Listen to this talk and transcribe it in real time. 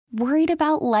Worried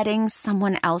about letting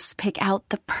someone else pick out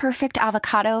the perfect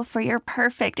avocado for your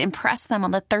perfect impress them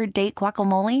on the third date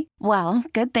guacamole? Well,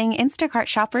 good thing Instacart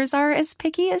shoppers are as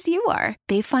picky as you are.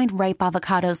 They find ripe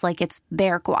avocados like it's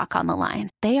their guac on the line.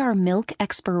 They are milk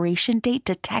expiration date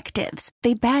detectives.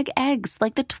 They bag eggs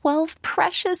like the 12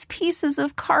 precious pieces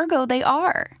of cargo they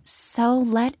are. So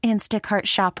let Instacart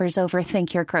shoppers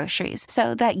overthink your groceries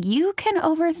so that you can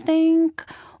overthink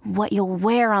what you'll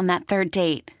wear on that third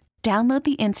date. Download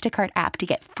the Instacart app to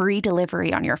get free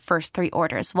delivery on your first 3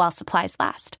 orders while supplies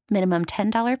last. Minimum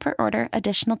 $10 per order.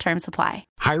 Additional terms apply.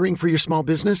 Hiring for your small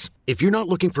business? If you're not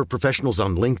looking for professionals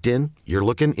on LinkedIn, you're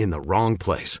looking in the wrong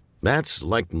place. That's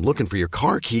like looking for your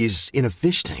car keys in a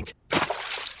fish tank.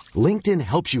 LinkedIn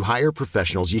helps you hire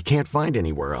professionals you can't find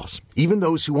anywhere else, even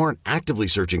those who aren't actively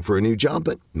searching for a new job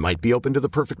but might be open to the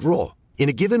perfect role. In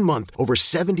a given month, over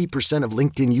 70% of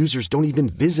LinkedIn users don't even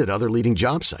visit other leading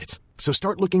job sites. So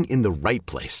start looking in the right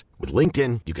place. With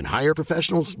LinkedIn, you can hire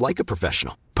professionals like a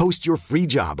professional. Post your free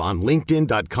job on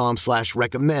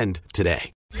linkedin.com/recommend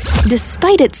today.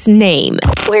 Despite its name,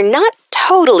 we're not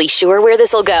totally sure where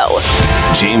this will go.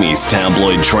 Jamie's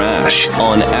Tabloid Trash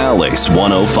on Alice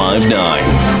 1059.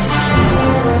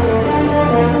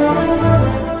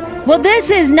 Well, this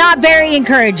is not very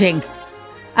encouraging.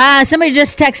 Somebody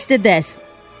just texted this.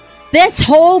 This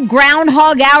whole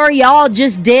Groundhog Hour y'all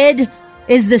just did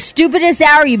is the stupidest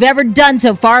hour you've ever done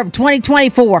so far of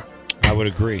 2024. I would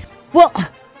agree. Well,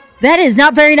 that is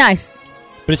not very nice.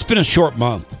 But it's been a short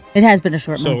month. It has been a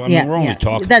short month. So, I mean, we're only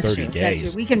talking that's 30 true. days.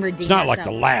 That's true. We can redeem It's not ourselves.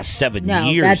 like the last 7 No,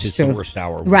 years that's it's true. the worst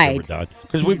hour we've Right. ever done.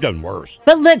 Because we've done worse.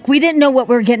 But look, we didn't know what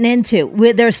we were getting into.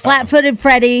 There's Flat-Footed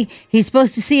Freddy. He's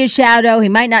supposed to see a shadow. He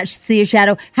might not see a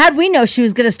shadow. How'd we know she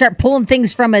was going to start pulling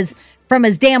things from his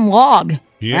damn log,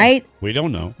 right? We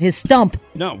don't know. His stump.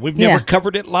 No, we've never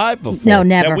covered it live before. No,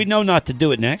 never. Now, we know not to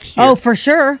do it next year. Oh, for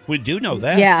sure. We do know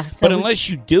that. Yeah, so but unless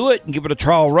you do it and give it a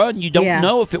trial run, you don't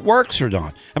know if it works or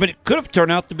not. I mean, it could have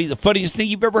turned out to be the funniest thing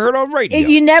you've ever heard on radio.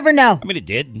 You never know. I mean, it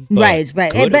did. Right.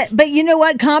 But you know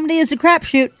what? Comedy is a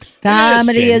crapshoot.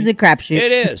 Comedy is a crapshoot.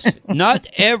 It is. Not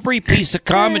every piece of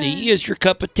comedy is your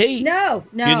cup of tea. No.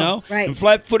 You know? Right. And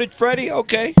Flat-Footed Freddy,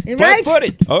 okay. Right.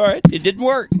 Flat-footed. All right. It didn't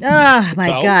work. Oh, my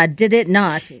God. Did it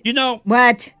not? You know.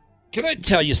 What? Can I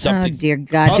tell you something? Oh, dear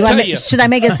God. I'll tell you. Should I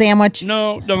make a sandwich?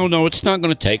 No. It's not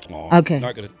going to take long. Okay.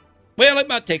 Not gonna, well, it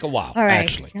might take a while, All right.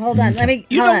 actually. Hold on. Let me.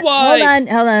 You know why? Hold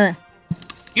on.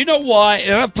 You know why?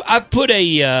 And I've put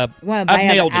a. I've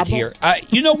nailed it here.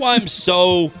 You know why I'm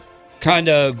so kind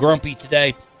of grumpy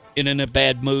today and in a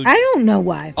bad mood? I don't know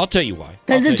why. I'll tell you why.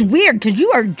 Because it's weird. Because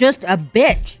you are just a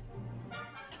bitch.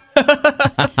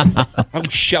 Oh,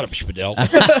 shut up, Spadell.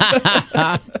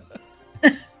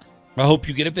 I hope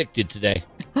you get evicted today.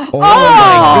 Oh, my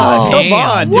God. Come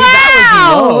on, dude.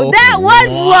 Wow. That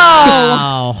was low.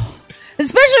 Wow.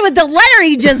 Especially with the letter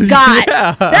he just got.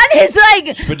 That is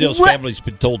like... Spadell's family's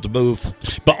been told to move.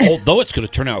 But although it's going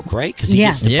to turn out great because he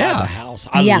gets to buy the house.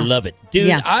 I love it.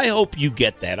 Dude, I hope you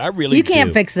get that. I really do. You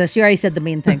can't fix this. You already said the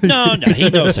mean thing. No,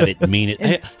 he knows I didn't mean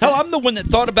it. Hell, I'm the one that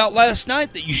thought about last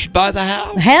night that you should buy the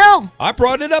house. Hell. I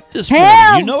brought it up this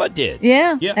morning. You know I did.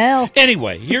 Yeah. Hell.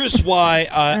 Anyway, here's why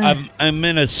I'm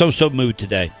in a so-so mood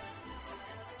today.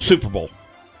 Super Bowl.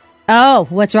 Oh,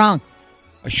 what's wrong?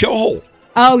 A show hole.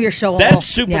 Oh, your show hole. That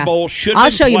Super Bowl should I'll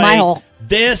show you my hole.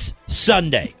 This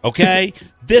Sunday, okay?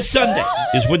 This Sunday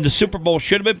is when the Super Bowl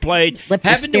should have been played.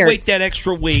 Having to wait that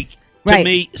extra week, to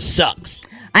me, sucks.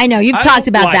 I know. You've talked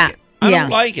about that. I don't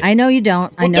like it. I know you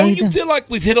don't. Well, don't you feel like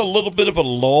we've hit a little bit of a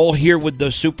lull here with the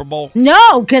Super Bowl?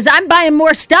 No, because I'm buying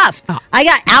more stuff. I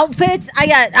got outfits.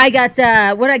 I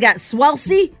got what I got?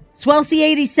 Swelsey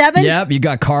 87. Yep, you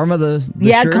got Karma the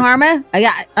shirt. Karma.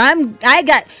 I'm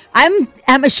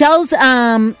at Michelle's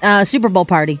Super Bowl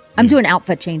party. I'm doing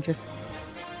outfit changes.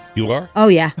 You are? Oh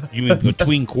yeah. You mean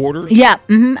between quarters? Yeah.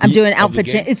 I'm doing outfit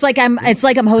change. It's like I'm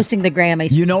hosting the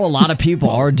Grammys. You know, a lot of people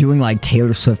are doing like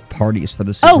Taylor Swift parties for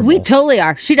the Super Bowl. Oh, we totally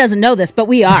are. She doesn't know this, but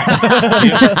we are.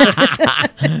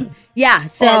 Yeah,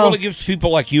 so well, it gives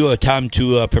people like you a time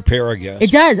to prepare, I guess. It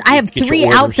does. I have Get 3 your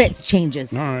orders. outfit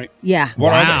changes. All right. Yeah.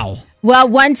 Wow. Well,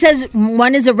 one is a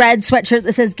red sweatshirt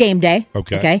that says Game Day.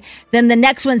 Okay. Then the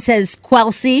next one says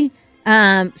Swelsey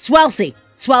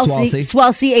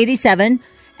 87, and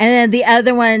then the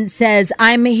other one says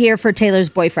I'm here for Taylor's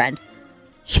boyfriend.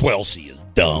 Swelsey is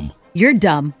dumb. You're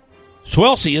dumb.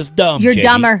 Swelsey is dumb. You're Katie.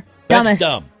 dumber. That's Dumbest.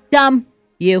 dumb. Dumb.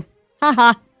 You. Ha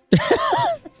ha.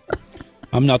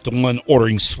 I'm not the one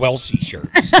ordering Swelsey shirts.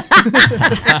 Okay,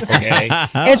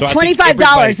 it's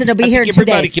 $25. It'll be here in 2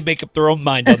 days. Everybody can make up their own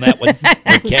mind on that one.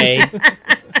 Okay.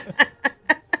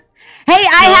 Hey,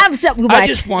 I have some. What? I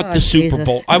just want the Super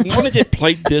Bowl. I wanted it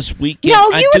played this weekend. No,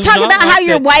 you were talking about how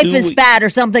your wife is fat or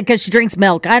something because she drinks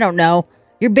milk. I don't know.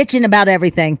 You're bitching about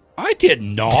everything. I did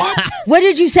not. What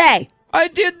did you say? I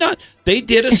did not. They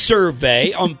did a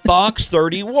survey on Fox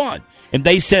 31, and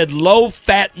they said low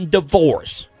fat and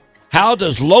divorce. How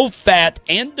does low fat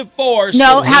and divorce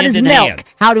go how does hand in milk? hand?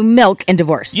 How do milk and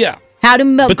divorce? Yeah. How do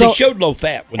milk But go? they showed low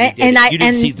fat when they did it. You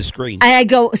didn't see the screen. And I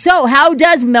go, so how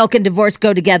does milk and divorce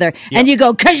go together? Yeah. And you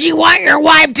go, because you want your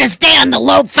wife to stay on the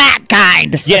low fat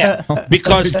kind. Yeah,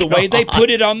 because the way they put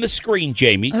it on the screen,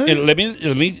 Jamie, and let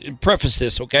me preface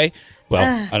this, okay?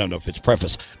 Well, I don't know if it's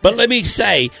preface, but let me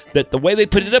say that the way they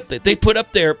put it up, they put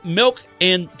up there milk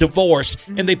and divorce,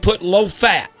 and they put low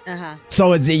fat. Uh-huh.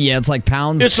 So it's like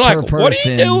pounds it's per like, person. What are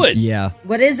you doing? Yeah.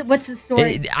 What's the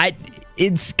story?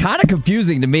 It's kind of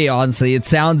confusing to me, honestly. It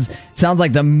sounds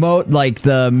like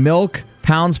the milk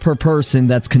pounds per person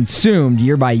that's consumed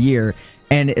year by year,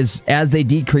 and as they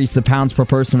decrease the pounds per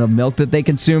person of milk that they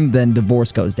consume, then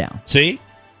divorce goes down. See?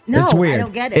 No, it's weird. I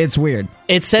don't get it. It's weird.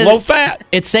 It says low fat.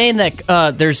 It's saying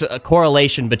that there's a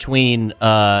correlation between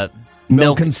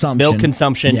milk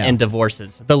consumption and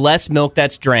divorces. The less milk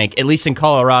that's drank, at least in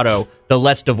Colorado, the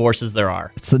less divorces there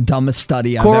are. It's the dumbest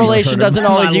study I've Correlation ever heard doesn't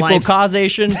in always my equal life.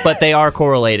 causation, but they are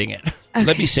correlating it. Okay.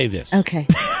 Let me say this. Okay.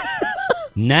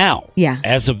 Now,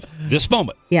 as of this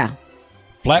moment, yeah.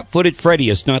 Flat-footed Freddy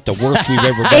is not the worst we've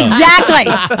ever done. Exactly.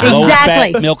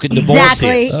 Low-fat milk and divorce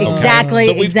is. Exactly.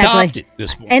 But we've topped it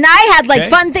this morning. And I had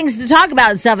fun things to talk about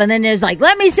and stuff, and then there's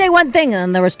let me say one thing, and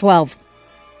then there was 12.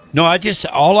 No,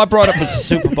 all I brought up was the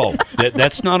Super Bowl.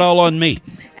 That's not all on me.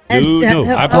 No.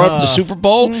 I brought up the Super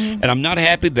Bowl, and I'm not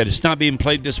happy that it's not being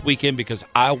played this weekend because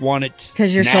I want it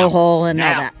because you're now. so whole and all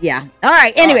that. Yeah. All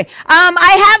right. Anyway,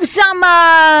 I have some.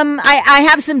 I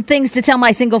have some things to tell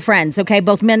my single friends. Okay,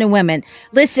 both men and women.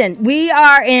 Listen, we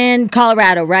are in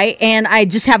Colorado, right? And I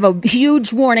just have a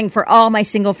huge warning for all my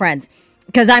single friends.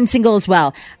 Because I'm single as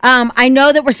well. I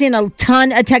know that we're seeing a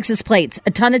ton of Texas plates,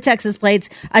 a ton of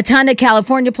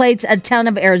California plates, a ton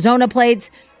of Arizona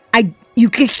plates. You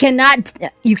cannot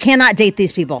date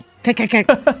these people.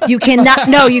 You cannot.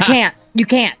 No, you can't. You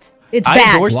can't. It's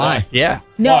bad. Why? Yeah.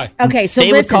 No. Why? Okay. So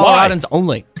Stay listen. with Coloradans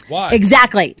only. Why?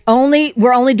 Exactly.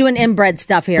 We're only doing inbred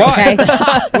stuff here. Why?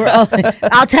 Okay.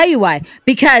 I'll tell you why.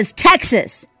 Because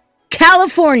Texas,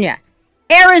 California,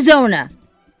 Arizona,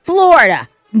 Florida,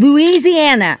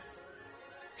 Louisiana,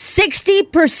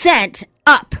 60%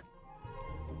 up.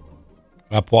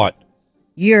 Up what?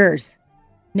 Yours.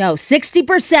 No,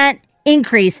 60%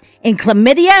 increase in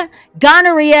chlamydia,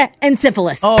 gonorrhea, and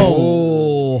syphilis.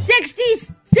 Oh.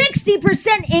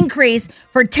 60% increase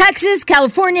for Texas,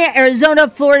 California, Arizona,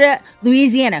 Florida,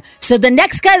 Louisiana. So the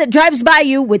next guy that drives by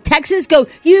you with Texas, go,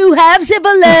 you have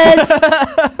syphilis.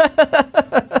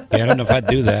 Yeah, I don't know if I'd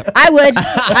do that. I would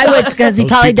because he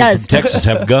probably does. Texas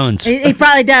have guns. He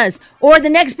probably does. Or the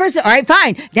next person, all right,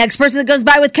 fine. Next person that goes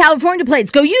by with California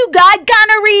plates, go, you got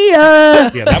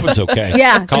gonorrhea. Yeah, that one's okay.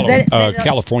 Yeah.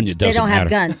 California doesn't They don't have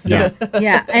matter. guns. Yeah.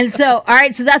 Yeah. And so, all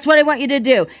right, so that's what I want you to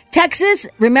do. Texas,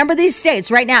 remember these states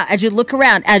right now as you look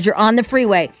around, as you're on the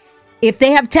freeway. If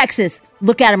they have Texas,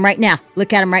 look at them right now.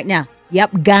 Look at them right now.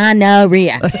 Yep,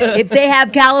 gonorrhea. If they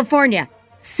have California,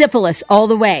 syphilis all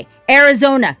the way.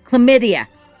 Arizona, chlamydia.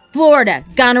 Florida,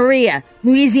 gonorrhea.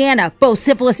 Louisiana, both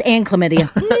syphilis and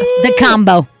chlamydia. The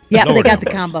combo. Yeah, they got the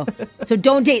combo. So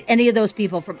don't date any of those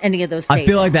people from any of those states. I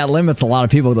feel like that limits a lot of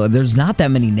people, though. There's not that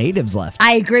many natives left.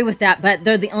 I agree with that, but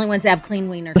they're the only ones that have clean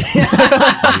wieners.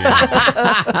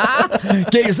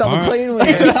 Get yourself a clean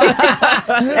wiener.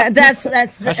 That's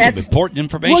some important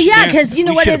information. Well, yeah, because you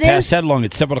know what it is? Passed that along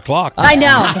at 7:00. I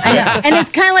know. And it's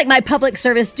kind of like my public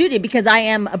service duty because I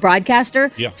am a broadcaster,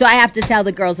 so I have to tell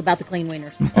the girls about the clean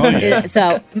wieners. Oh, yeah.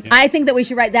 So I think that we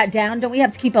should write that down. Don't we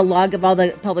have to keep a log of all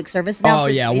the public service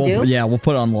announcements we do? Yeah, we'll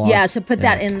put it on logs. Yeah, so put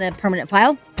that in the permanent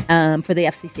file for the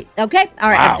FCC. Okay? All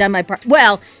right, I've done my part.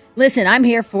 Well, listen, I'm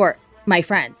here for my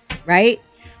friends, right?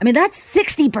 I mean, that's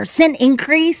 60%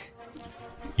 increase.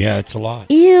 Yeah, it's a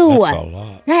lot. Ew. That's a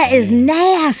lot. That is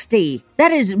nasty.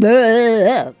 That is... All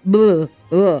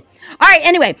right,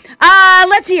 anyway,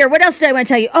 let's see here. What else did I want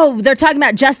to tell you? Oh, they're talking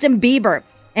about Justin Bieber.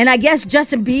 And I guess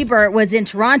Justin Bieber was in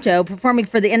Toronto performing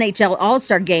for the NHL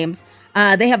All-Star Games.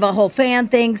 They have a whole fan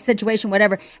thing, situation,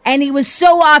 whatever. And he was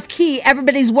so off-key,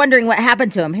 everybody's wondering what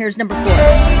happened to him. Here's number 4.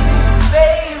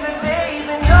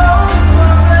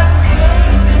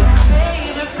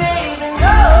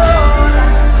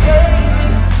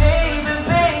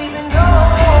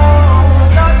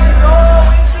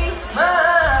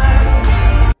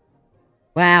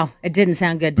 Wow, it didn't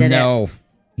sound good, did it?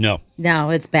 No. No,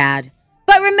 it's bad.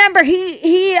 But remember,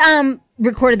 he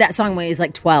recorded that song when he was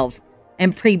like 12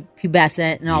 and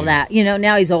prepubescent and all that.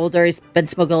 Now he's older. He's been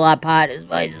smoking a lot of pot. His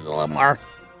voice is a little more,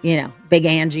 big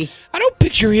Angie. I don't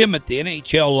picture him at the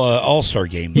NHL All-Star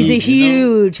game. He's a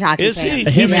huge hockey fan.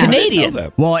 He's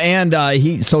Canadian. Well, and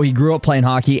he grew up playing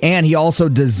hockey, and he also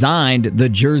designed the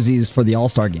jerseys for the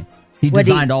All-Star game. He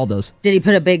designed all those. Did he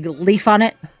put a big leaf on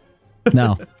it?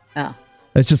 No. Oh.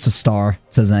 It's just a star.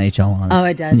 It says NHL on it. Oh,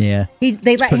 it does? Yeah.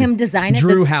 They let him design it?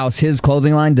 Drew House, his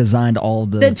clothing line, designed all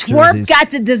the twerp jerseys.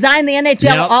 got to design the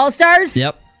NHL All-Stars?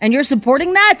 Yep. And you're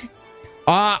supporting that?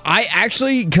 I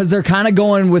actually, because they're kind of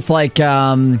going with like,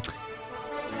 kind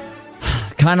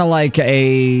of like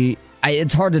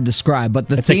it's hard to describe, but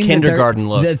it's a kindergarten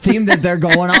look. The theme that they're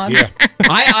going on,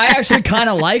 I actually kind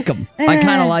of like them. I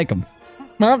kind of like them.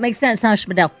 Well, it makes sense, huh,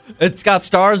 Schmidl? It's got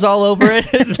stars all over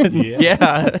it.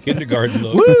 Yeah. Kindergarten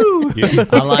look. Woo! Yeah.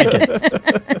 I like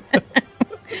it.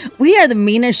 We are the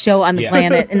meanest show on the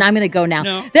planet, and I'm going to go now.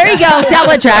 No. There you go,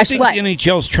 tabloid trash. I think the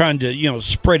NHL's trying to,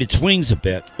 spread its wings a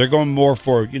bit. They're going more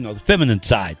for, the feminine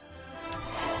side.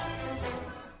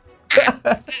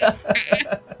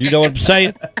 You know what I'm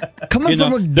saying? Coming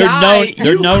from a guy,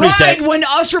 they're known as that. When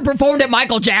Usher performed at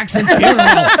Michael Jackson's funeral.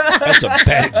 That's a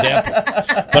bad example.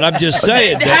 But I'm just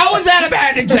saying. How is that a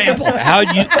bad example?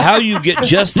 How you get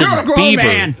Justin You're a grown Bieber,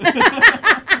 man.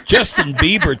 Justin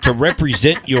Bieber to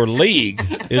represent your league?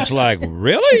 It's like,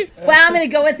 really? Well, I'm going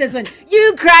to go with this one.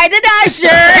 You cried at Usher.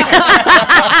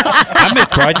 I may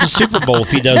cry at the Super Bowl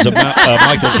if he does a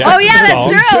Michael Jackson Oh, yeah, that's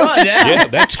song. true. Yeah,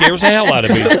 that scares the hell out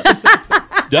of me.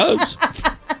 Does.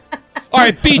 All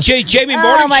right, BJ Jamie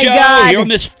Morning my Show God. here on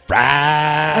this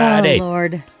Friday. Oh,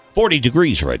 Lord. 40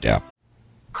 degrees right now.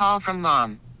 Call from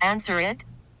mom. Answer it.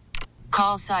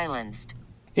 Call silenced.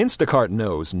 Instacart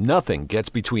knows nothing gets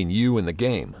between you and the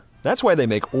game. That's why they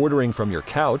make ordering from your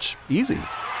couch easy.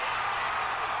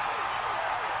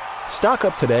 Stock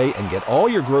up today and get all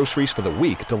your groceries for the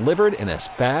week delivered in as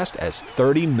fast as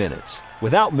 30 minutes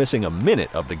without missing a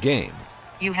minute of the game.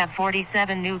 You have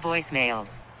 47 new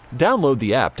voicemails. Download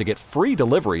the app to get free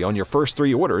delivery on your first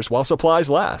 3 orders while supplies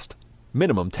last.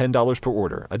 Minimum $10 per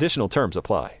order. Additional terms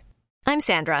apply. I'm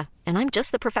Sandra, and I'm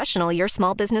just the professional your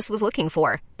small business was looking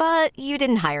for. But you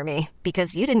didn't hire me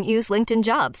because you didn't use LinkedIn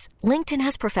Jobs. LinkedIn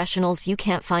has professionals you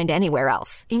can't find anywhere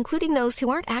else, including those who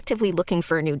aren't actively looking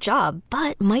for a new job,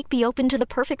 but might be open to the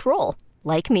perfect role,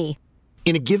 like me.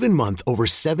 In a given month, over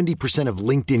 70% of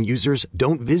LinkedIn users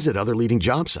don't visit other leading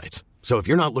job sites. So if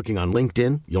you're not looking on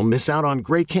LinkedIn, you'll miss out on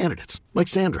great candidates like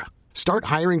Sandra. Start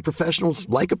hiring professionals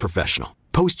like a professional.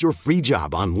 Post your free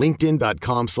job on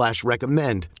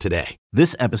linkedin.com/recommend today.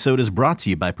 This episode is brought to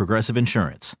you by Progressive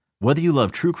Insurance. Whether you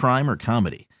love true crime or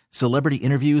comedy, celebrity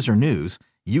interviews or news,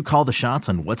 you call the shots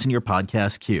on what's in your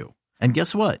podcast queue. And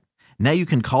guess what? Now you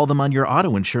can call them on your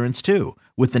auto insurance too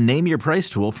with the Name Your Price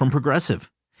tool from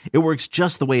Progressive. It works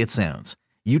just the way it sounds.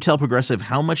 You tell Progressive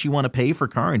how much you want to pay for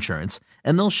car insurance,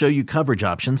 and they'll show you coverage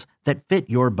options that fit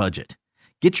your budget.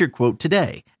 Get your quote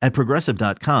today at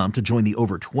Progressive.com to join the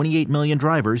over 28 million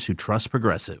drivers who trust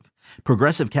Progressive.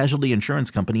 Progressive Casualty Insurance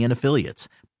Company and Affiliates.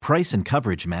 Price and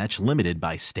coverage match limited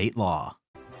by state law.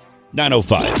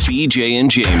 905. BJ and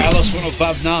Jamie. Alice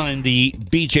 1059, the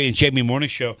BJ and Jamie Morning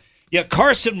Show. Yeah,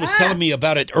 Carson was telling me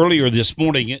about it earlier this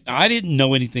morning. I didn't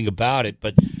know anything about it,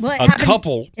 but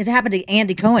couple. It happened to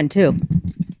Andy Cohen, too.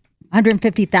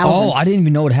 150,000. Oh, I didn't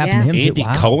even know what happened to him. Andy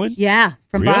Cohen? Yeah,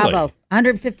 from Really? Bravo.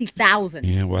 150,000.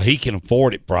 Yeah, well, he can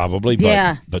afford it probably. But,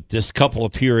 Yeah. But this couple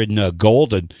up here in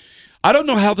Golden, I don't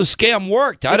know how the scam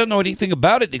worked. I don't know anything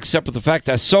about it except for the fact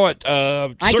I saw it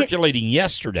circulating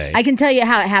yesterday. I can tell you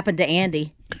how it happened to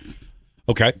Andy.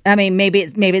 Okay. I mean, maybe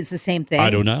it's the same thing. I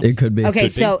don't know. It could be. Okay,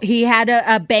 so he had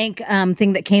a bank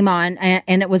thing that came on,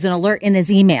 and it was an alert in his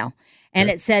email, and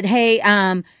it said, "Hey,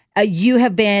 you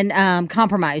have been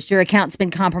compromised. Your account's been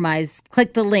compromised.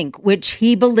 Click the link," which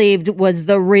he believed was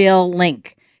the real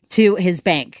link to his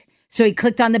bank. So he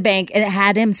clicked on the bank, and it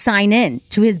had him sign in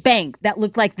to his bank. That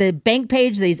looked like the bank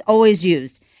page that he's always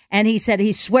used. And he said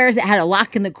he swears it had a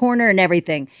lock in the corner and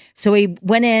everything. So he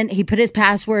went in, he put his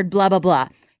password, blah, blah, blah.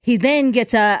 He then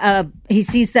gets he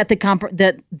sees that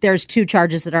that there's 2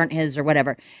 charges that aren't his or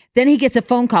whatever. Then he gets a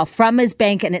phone call from his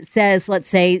bank, and it says, let's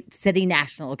say City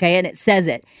National, okay? And it says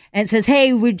it. And it says,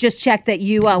 hey, we just checked that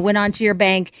you went onto your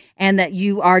bank and that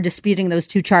you are disputing those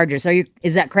 2 charges.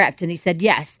 Is that correct? And he said,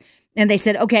 yes. And they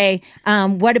said, okay,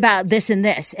 what about this and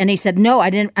this? And he said, no,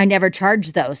 I never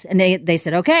charged those. And they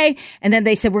said, okay. And then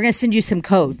they said, we're going to send you some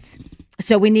codes.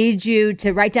 So we need you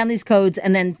to write down these codes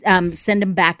and then send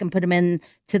them back and put them in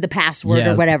to the password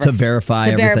or whatever. To verify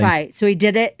everything. So he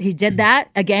did it. He did that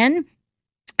again.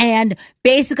 And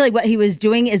basically what he was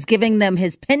doing is giving them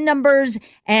his PIN numbers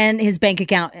and his bank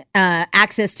account,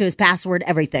 access to his password,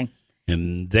 everything.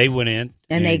 And they went in.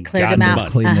 And they cleared him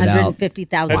out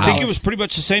 $150,000. I think it was pretty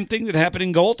much the same thing that happened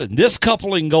in Golden. This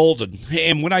couple in Golden.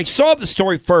 And when I saw the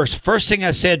story first thing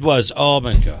I said was, oh,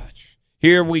 my gosh,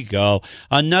 here we go.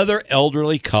 Another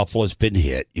elderly couple has been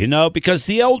hit, because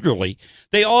the elderly,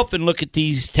 they often look at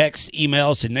these text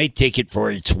emails and they take it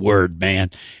for its word,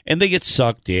 man. And they get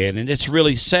sucked in, and it's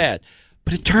really sad.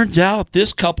 But it turns out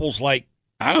this couple's like,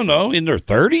 I don't know, in their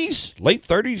 30s, late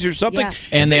 30s or something. Yeah.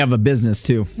 And they have a business,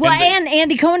 too. Well, and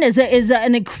Andy Cohen is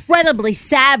an incredibly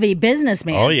savvy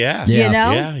businessman. Oh, yeah.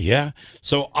 Yeah.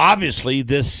 So, obviously,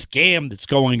 this scam that's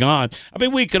going on, I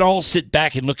mean, we could all sit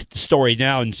back and look at the story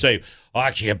now and say, oh,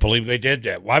 I can't believe they did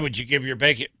that. Why would you give your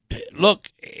bank? Look,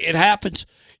 it happens.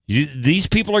 These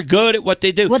people are good at what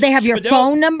they do. Well, they have your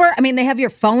phone number. I mean, they have your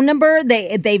phone number.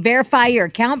 They verify your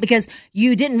account because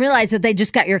you didn't realize that they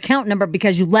just got your account number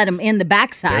because you let them in the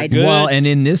backside. Well, and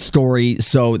in this story,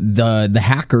 so the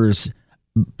hackers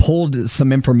pulled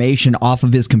some information off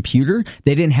of his computer.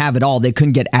 They didn't have it all. They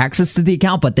couldn't get access to the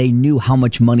account, but they knew how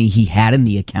much money he had in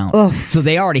the account. Ugh. So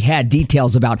they already had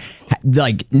details about,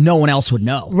 like, no one else would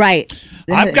know. Right.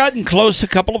 I've gotten close a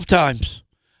couple of times.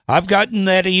 I've gotten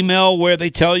that email where they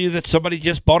tell you that somebody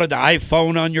just bought an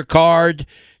iPhone on your card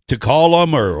to call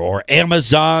them, or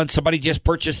Amazon. Somebody just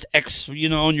purchased X,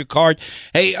 on your card.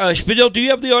 Hey, Spadil, do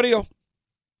you have the audio?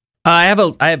 I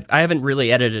haven't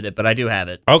really edited it, but I do have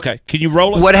it. Okay, can you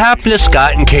roll it? What happened to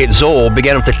Scott and Kate Zoll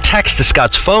began with a text to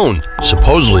Scott's phone,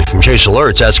 supposedly from Chase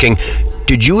Alerts, asking,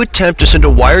 did you attempt to send a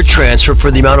wire transfer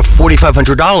for the amount of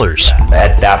 $4,500?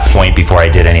 At that point, before I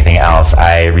did anything else,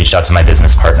 I reached out to my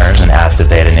business partners and asked if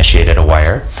they had initiated a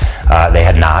wire. They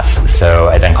had not, so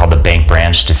I then called the bank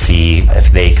branch to see if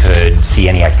they could see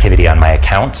any activity on my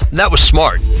account. That was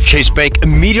smart. Chase Bank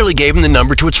immediately gave him the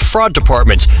number to its fraud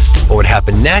department. But what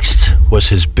happened next was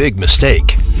his big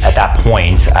mistake. At that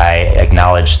point, I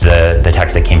acknowledged the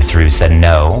text that came through, said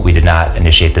no, we did not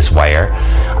initiate this wire.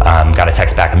 Got a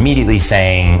text back immediately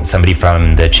saying somebody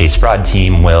from the Chase fraud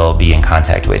team will be in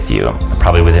contact with you.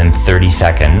 Probably within 30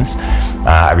 seconds,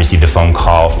 I received a phone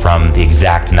call from the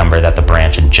exact number that the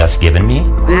branch had just given me.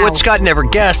 Wow. What Scott never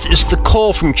guessed is the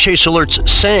call from Chase Alerts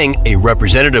saying a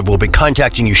representative will be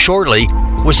contacting you shortly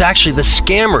was actually the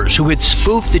scammers who had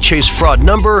spoofed the Chase fraud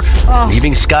number,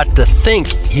 leaving Scott to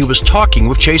think he was talking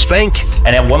with Chase Bank.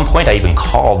 And at one point I even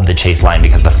called the Chase line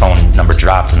because the phone number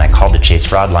dropped, and I called the Chase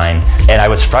fraud line, and I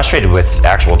was frustrated with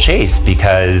actual Chase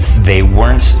because they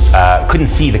couldn't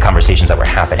see the conversations that were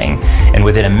happening. And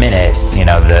within a minute,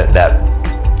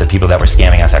 the people that were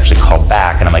scamming us actually called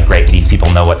back, and I'm like, great, these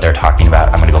people know what they're talking about.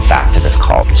 I'm going to go back to this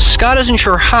call. Scott isn't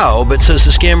sure how, but says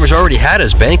the scammers already had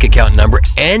his bank account number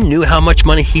and knew how much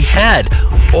money he had.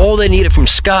 All they needed from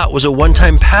Scott was a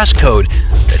one-time passcode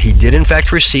that he did in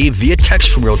fact receive via text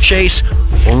from real Chase,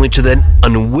 only to then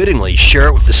unwittingly share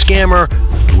it with the scammer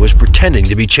who was pretending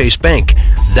to be Chase Bank.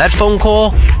 That phone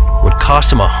call would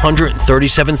cost him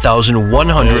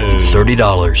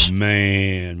 $137,130.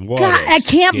 Man, what God, I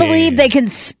can't believe they can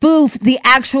spoof the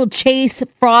actual Chase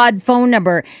fraud phone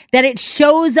number, that it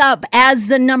shows up as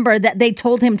the number that they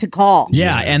told him to call.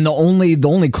 Yeah, and the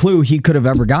only clue he could have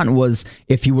ever gotten was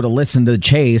if he would have listened to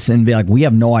Chase and be like, we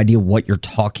have no idea what you're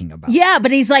talking about. Yeah, but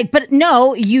he's like, but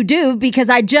no, you do, because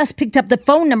I just picked up the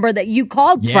phone number that you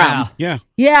called from. Yeah.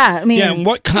 Yeah, I mean. Yeah, and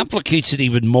what complicates it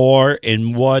even more,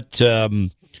 and what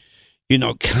kind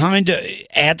of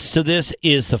adds to this,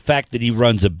 is the fact that he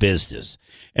runs a business.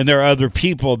 And there are other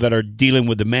people that are dealing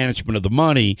with the management of the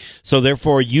money. So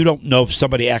therefore, you don't know if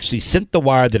somebody actually sent the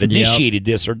wire that initiated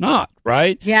this or not,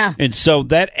 right? Yeah. And so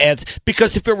that adds,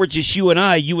 because if it were just you and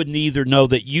I, you would neither know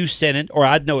that you sent it, or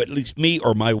I'd know at least me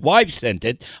or my wife sent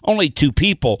it. Only two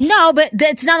people. No, but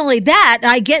it's not only that.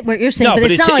 I get what you're saying, No,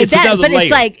 but it's not only that. But layer.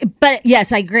 It's like, but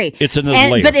yes, I agree. It's another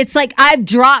layer. But it's like I've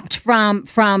dropped from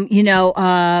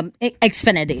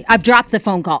Xfinity. I've dropped the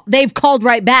phone call. They've called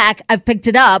right back. I've picked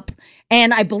it up.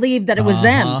 And I believe that it was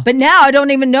them. But now I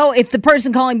don't even know if the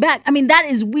person calling back. I mean, that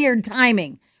is weird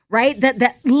timing, right?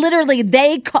 That literally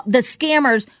the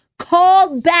scammers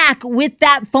called back with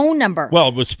that phone number. Well,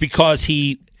 it was because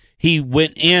he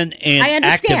went in and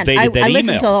activated that I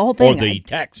listened email to the whole thing. Or the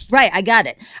text. Right, I got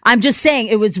it. I'm just saying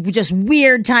it was just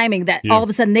weird timing that all of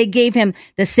a sudden they gave him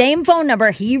the same phone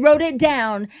number. He wrote it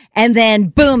down, and then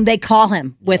boom, they call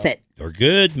him with it. They're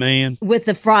good, man. With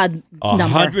the fraud number.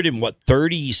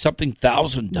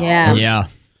 $130,000. Yeah.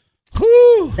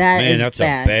 Whew. That's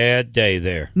bad. A bad day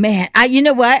there. Man, you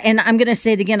know what? And I'm going to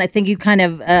say it again. I think you kind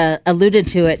of alluded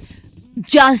to it.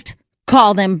 Just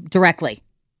call them directly.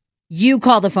 you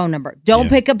call the phone number. Don't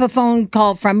pick up a phone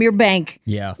call from your bank.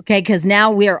 Yeah. Okay, because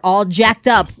now we are all jacked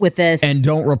up with this. And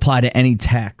don't reply to any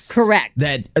texts. Correct.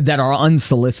 That are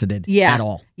unsolicited at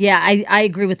all. Yeah, I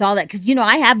agree with all that. Because,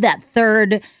 I have that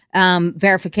third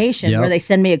verification where they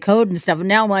send me a code and stuff. And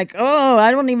now I'm like, oh,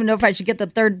 I don't even know if I should get the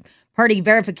third-party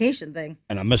verification thing.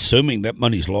 And I'm assuming that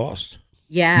money's lost.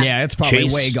 Yeah. Yeah, it's probably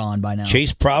way gone by now.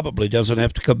 Chase probably doesn't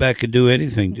have to come back and do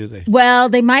anything, do they? Well,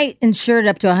 they might insure it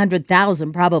up to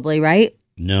 $100,000 probably, right?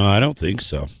 No, I don't think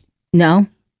so. No?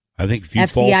 I think if you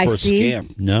fall for a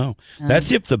scam, no.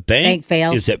 That's if the bank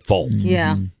fails. is at fault.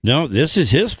 Yeah. No, this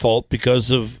is his fault because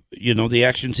of, the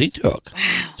actions he took.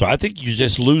 Wow. So I think you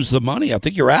just lose the money. I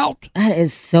think you're out. That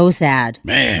is so sad.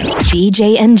 Man.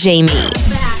 BJ and Jamie.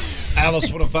 Alice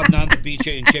 105.9, the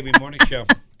BJ and Jamie Morning Show.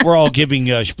 We're all giving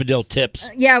Spadil tips.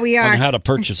 Yeah, we are. On how to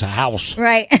purchase a house.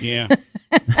 Right. Yeah.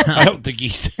 I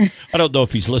don't know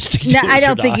if he's listening No, to us I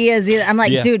don't or think not. he is either. I'm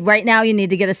like, dude, right now you need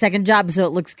to get a second job so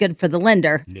it looks good for the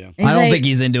lender. Yeah. I don't think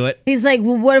he's into it. He's like,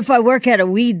 well, what if I work at a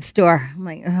weed store? I'm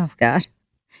like, oh, God.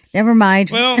 Never mind.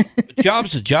 Well, a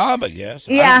job's a job, I guess.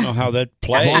 Yeah. I don't know how that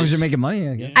plays. As long as you're making money,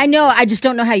 I guess. I know. I just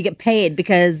don't know how you get paid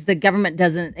because the government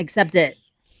doesn't accept it.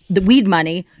 The weed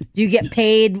money, do you get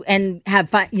paid and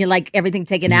have like everything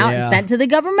taken out and sent to the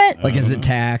government? Like, is it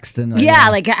taxed? And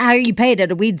like how are you paid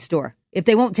at a weed store? If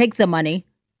they won't take the money,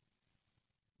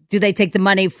 do they take the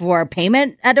money for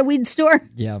payment at a weed store?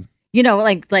 Yeah.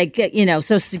 Like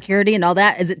Social Security and all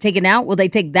that. Is it taken out? Will they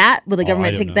take that? Will the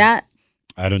government take that?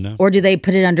 I don't know. Or do they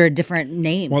put it under a different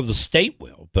name? Well, the state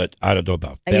will, but I don't know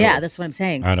about federal. Yeah, that's what I'm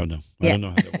saying. I don't know. I don't know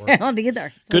how that works. I don't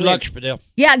either. Good luck, Spadil.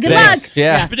 Yeah, good luck.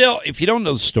 Yeah. Spadil, if you don't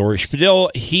know the story,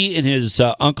 Spadil, he and his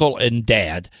uncle and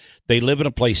dad, they live in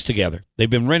a place together. They've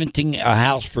been renting a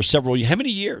house for several years. How many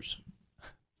years?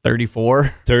 34.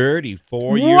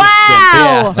 34 years.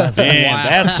 Wow.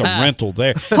 That's some rental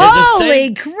there.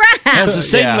 Holy crap. Has the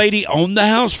same lady owned the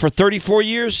house for 34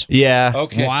 years? Yeah.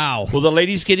 Okay. Wow. Well, the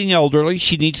lady's getting elderly.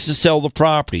 She needs to sell the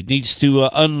property, needs to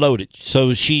unload it.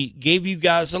 So she gave you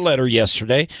guys a letter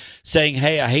yesterday saying,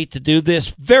 hey, I hate to do this.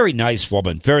 Very nice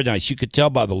woman. Very nice. You could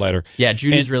tell by the letter. Yeah,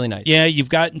 Judy's really nice. Yeah, you've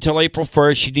got until April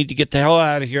 1st. You need to get the hell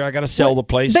out of here. I got to sell the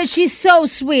place. But she's so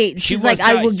sweet. She's like,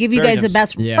 I will give you guys the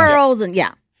best referrals. And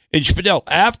And Spadil,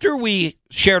 after we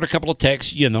shared a couple of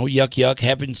texts, yuck,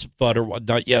 having some fun or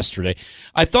whatnot yesterday,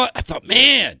 I thought,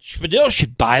 man, Spadil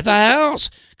should buy the house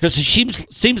because she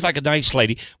seems like a nice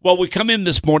lady. Well, we come in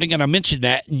this morning and I mentioned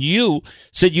that, and you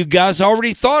said you guys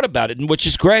already thought about it, which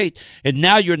is great. And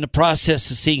now you're in the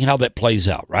process of seeing how that plays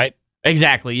out, right?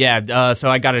 Exactly, yeah. So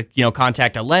I got to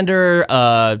contact a lender.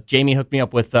 Jamie hooked me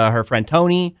up with her friend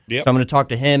Tony. Yep. So I'm going to talk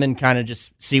to him and kind of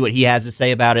just see what he has to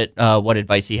say about it, what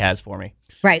advice he has for me.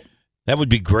 Right. That would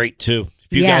be great, too.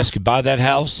 If you guys could buy that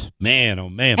house, man, oh,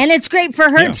 man. And it's great for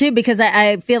her, too, because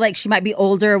I feel like she might be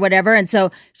older or whatever, and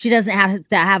so she doesn't have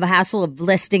to have a hassle of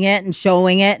listing it and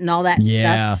showing it and all that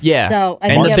stuff. Yeah. So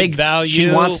and the big value.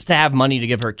 She wants to have money to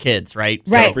give her kids, right?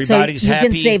 Right. So everybody's you happy.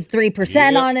 can save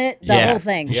 3% on it, the whole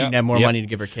thing. She can have more money to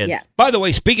give her kids. Yeah. By the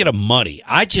way, speaking of money,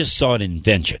 I just saw an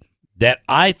invention that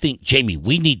I think, Jamie,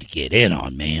 we need to get in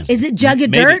on, man. Is it Jug of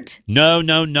Dirt? No.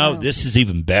 This is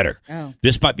even better. Oh.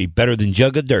 This might be better than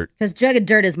Jug of Dirt. Because Jug of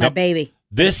Dirt is my baby.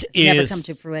 It's never come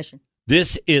to fruition.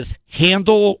 This is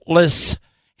handleless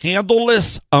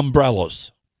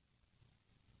umbrellas.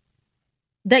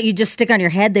 That you just stick on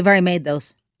your head? They've already made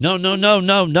those. No.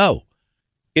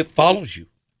 It follows you.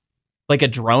 Like a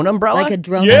drone umbrella? Like a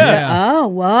drone umbrella. Oh,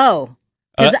 whoa.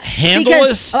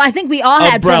 Handleless I think we all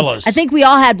had umbrellas. I think we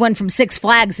all had one from Six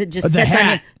Flags that just sits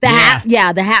on the hat.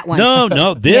 Yeah, the hat one.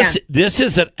 No. This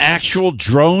is an actual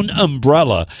drone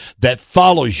umbrella that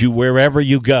follows you wherever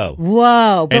you go.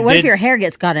 Whoa! But what if your hair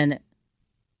gets caught in it?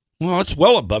 Well, it's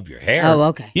well above your hair. Oh,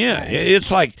 okay. Yeah, it's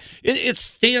like it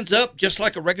stands up just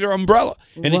like a regular umbrella,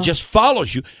 and it just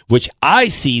follows you. Which I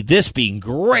see this being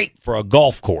great for a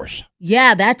golf course.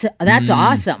 Yeah, that's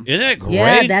awesome. Isn't that great?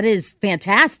 Yeah, that is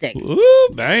fantastic. Ooh,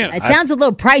 man! It sounds a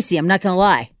little pricey. I'm not gonna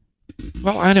lie.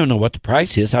 Well, I don't know what the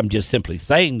price is. I'm just simply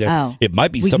saying that it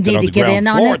might be We something need on to the get ground in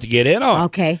on floor it? to get in on.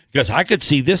 Okay. Because I could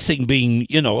see this thing being,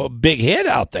 a big hit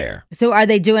out there. So are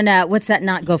they doing what's that?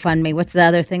 Not GoFundMe. What's the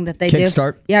other thing that they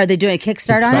Kickstart. do? Yeah, are they doing a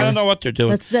Kickstart on it? I don't know what they're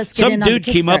doing. Let's get Some in on the dude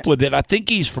came up Kickstart. with it. I think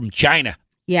he's from China.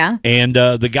 Yeah. And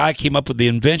the guy came up with the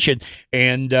invention,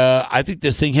 and I think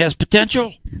this thing has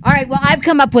potential. All right. Well, I've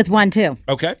come up with one too.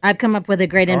 Okay. I've come up with a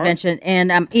great invention,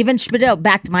 and even Spadil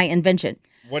backed my invention.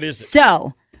 What is it?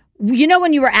 So,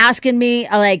 when you were asking me,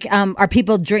 are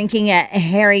people drinking at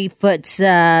Harry Foot's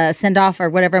send-off or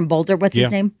whatever in Boulder? What's his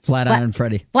name? Flatiron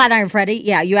Freddy. Flatiron Freddy.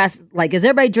 Yeah. You asked, is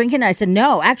everybody drinking? I said,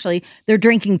 no, actually, they're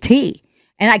drinking tea.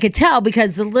 And I could tell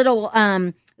because the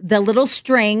little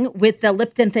string with the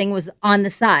Lipton thing was on the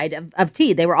side of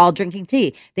tea. They were all drinking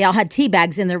tea. They all had tea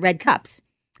bags in their red cups.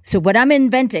 So what I'm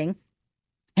inventing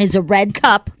is a red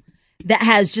cup that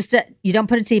has you don't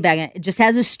put a tea bag in it. It just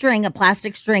has a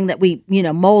plastic string that we,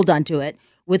 mold onto it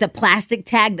with a plastic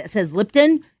tag that says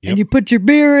Lipton, and you put your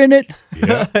beer in it.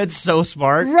 Yeah. It's so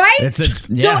smart. Right? So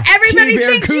everybody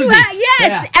thinks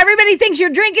everybody thinks you're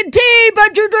drinking tea,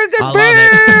 but you're drinking beer.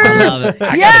 I love it.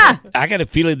 I got a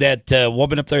feeling that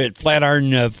woman up there at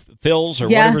Flatiron Phil's or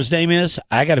whatever his name is,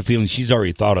 I got a feeling she's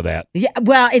already thought of that. Yeah,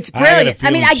 well, it's brilliant.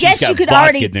 I guess you could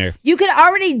already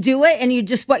do it, and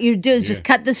what you do is just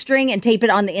cut the string and tape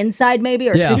it on the inside, maybe,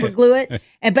 or super glue it.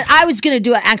 But I was going to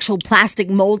do an actual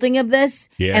plastic molding of this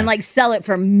and sell it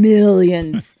for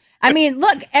millions. I mean,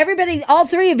 look, everybody, all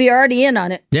three of you are already in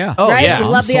on it. Yeah. Oh, right? yeah. You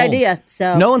love the idea.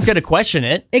 So no one's going to question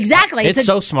it. Exactly. It's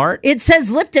so smart. It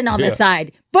says Lipton on the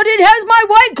side, but it has my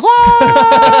White Claw.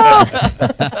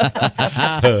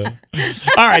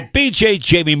 All right, BJ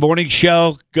Jamie Morning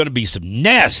Show. Going to be some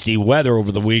nasty weather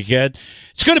over the weekend.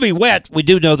 It's going to be wet. We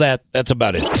do know that. That's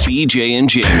about it. BJ and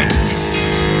Jamie.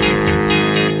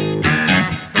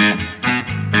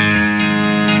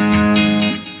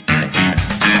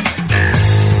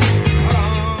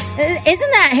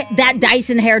 Isn't that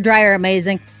Dyson hairdryer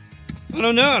amazing? I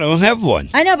don't know. I don't have one.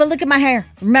 I know, but look at my hair.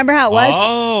 Remember how it was?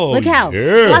 Oh, look how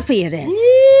fluffy it is.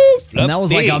 Woo, and that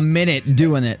was like a minute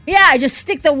doing it. Yeah, I just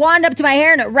stick the wand up to my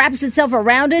hair and it wraps itself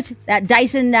around it. That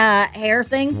Dyson hair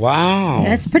thing. Wow.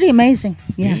 That's pretty amazing.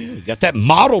 Yeah. You got that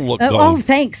model look going. Oh,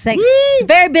 thanks. Woo. It's a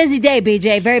very busy day,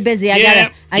 BJ. Very busy.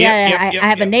 I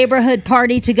have a neighborhood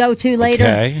party to go to later.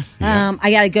 Okay.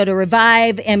 I got to go to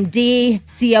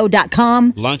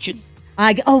revivemdco.com. Luncheon?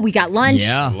 We got lunch.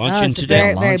 Yeah, luncheon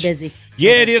today. Very busy.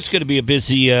 Yeah, it is going to be a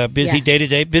busy day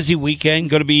today, busy weekend.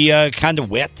 Going to be kind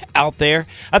of wet out there.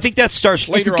 I think that starts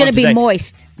later on today. It's going to be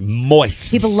moist.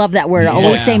 Moist. People love that word.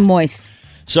 Always say moist.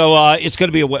 So it's going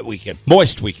to be a wet weekend,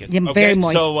 moist weekend. Yeah, very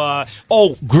moist. So,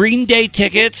 Green Day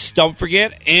tickets. Don't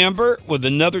forget, Amber with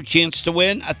another chance to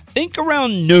win. I think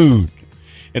around noon.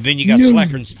 And then you got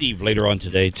Slacker and Steve later on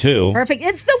today, too. Perfect.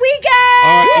 It's the weekend.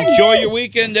 All right. Enjoy your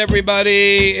weekend,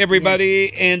 everybody.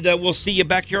 And we'll see you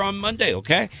back here on Monday,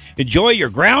 okay? Enjoy your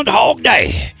Groundhog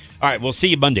Day. All right. We'll see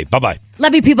you Monday. Bye-bye.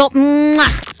 Love you, people. Mwah.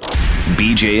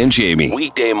 BJ and Jamie.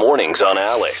 Weekday mornings on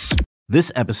Alice. This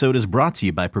episode is brought to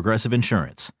you by Progressive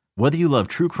Insurance. Whether you love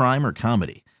true crime or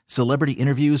comedy, celebrity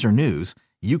interviews or news,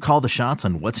 you call the shots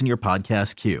on what's in your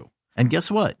podcast queue. And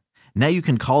guess what? Now you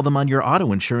can call them on your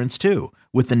auto insurance, too,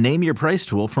 with the Name Your Price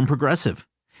tool from Progressive.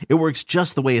 It works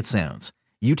just the way it sounds.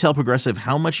 You tell Progressive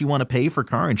how much you want to pay for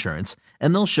car insurance,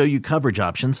 and they'll show you coverage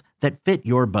options that fit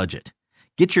your budget.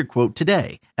 Get your quote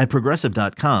today at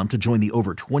Progressive.com to join the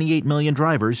over 28 million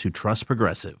drivers who trust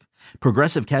Progressive.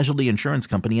 Progressive Casualty Insurance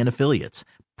Company and Affiliates.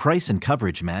 Price and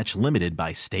coverage match limited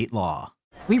by state law.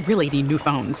 We really need new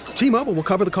phones. T-Mobile will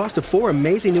cover the cost of 4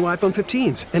 amazing new iPhone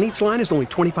 15s, and each line is only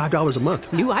 $25 a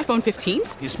month. New iPhone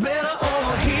 15s? It's better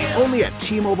over here. Only at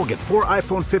T-Mobile, get 4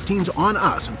 iPhone 15s on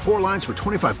us and 4 lines for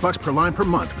 $25 per line per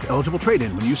month with eligible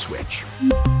trade-in when you switch.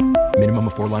 Minimum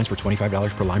of 4 lines for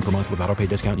 $25 per line per month with autopay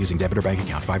discount using debit or bank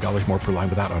account. $5 more per line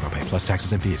without autopay, plus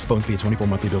taxes and fees. Phone fee at 24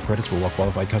 monthly bill credits for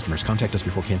well-qualified customers. Contact us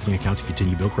before canceling account to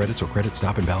continue bill credits or credit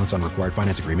stop and balance on required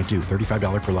finance agreement due.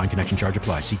 $35 per line connection charge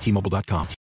applies. See T-Mobile.com.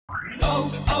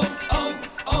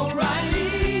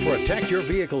 O'Reilly. Protect your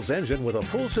vehicle's engine with a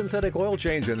full synthetic oil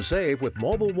change and save with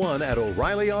Mobil 1 at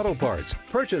O'Reilly Auto Parts.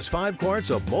 Purchase 5 quarts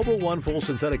of Mobil 1 full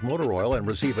synthetic motor oil and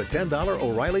receive a $10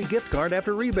 O'Reilly gift card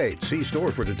after rebate. See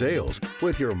store for details.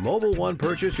 With your Mobil 1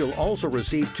 purchase, you'll also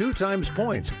receive 2 times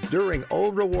points during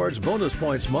O Rewards Bonus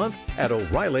Points Month at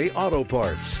O'Reilly Auto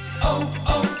Parts.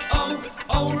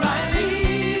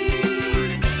 O'Reilly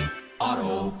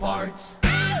Auto Parts.